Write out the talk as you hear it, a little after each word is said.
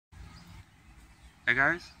Hey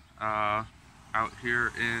guys, out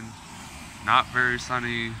here in not very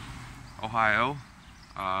sunny Ohio.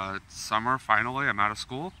 It's summer finally, I'm out of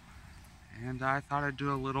school, and I thought I'd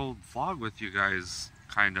do a little vlog with you guys,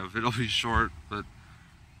 kind of. It'll be short, but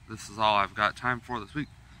this is all I've got time for this week.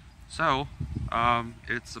 So,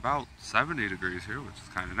 it's about 70 degrees here, which is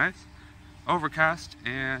kind of nice. Overcast,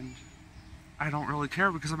 and I don't really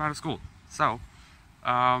care because I'm out of school. So,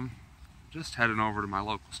 just heading over to my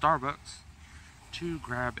local Starbucks to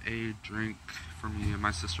grab a drink for me and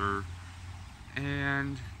my sister,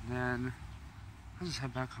 and then I'll just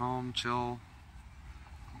head back home, chill,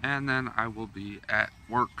 and then I will be at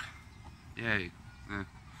work. Yay.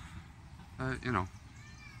 You know.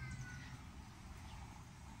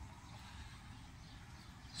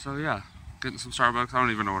 So yeah, getting some Starbucks. I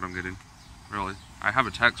don't even know what I'm getting, really. I have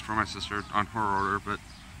a text from my sister on her order, but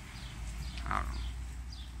I don't know.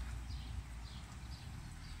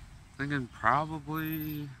 Thinking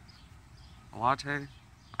probably a latte,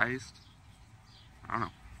 iced. I don't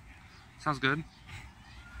know. Sounds good.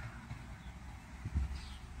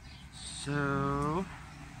 So,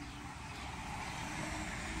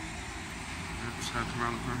 let's come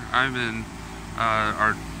around the corner. I'm in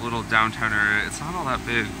our little downtown area. It's not all that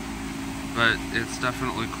big, but it's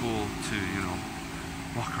definitely cool to, you know,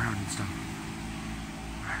 walk around and stuff.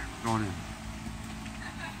 Alright, going in.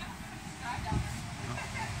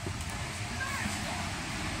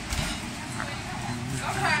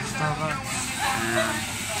 Starbucks, and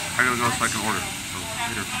I gotta go so I can order. So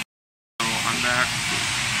later. So I'm back.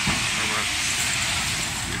 Starbucks.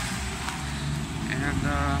 And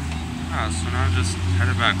so now I'm just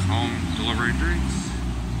headed back home delivering drinks,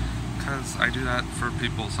 because I do that for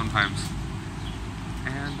people sometimes.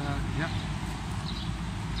 And yeah.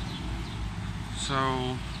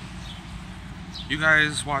 So you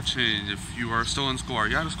guys watching, if you are still in school, are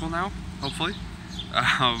you out of school now? Hopefully.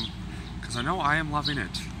 Because I know I am loving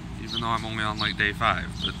it, even though I'm only on like day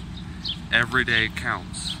 5, but every day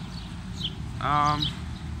counts. See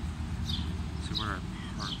where I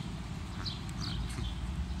park.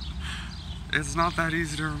 It's not that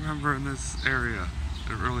easy to remember in this area.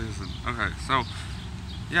 It really isn't. Okay, so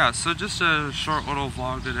yeah, so just a short little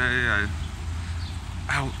vlog today. I'm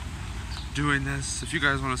out doing this. If you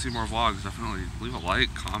guys want to see more vlogs, definitely leave a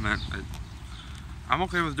like, comment. I'm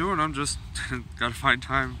okay with doing them, just gotta find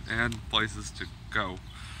time and places to go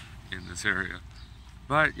in this area.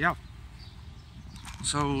 But yeah,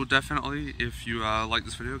 so definitely, if you like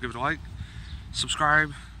this video, give it a like,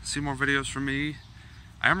 subscribe, see more videos from me.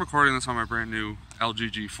 I am recording this on my brand new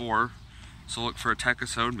LG G4, so look for a tech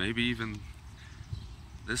episode, maybe even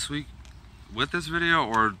this week with this video,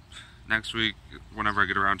 or next week whenever I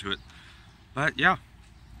get around to it. But yeah,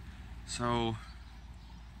 so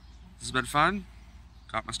this has been fun.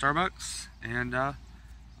 Got my Starbucks, and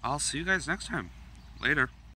I'll see you guys next time. Later.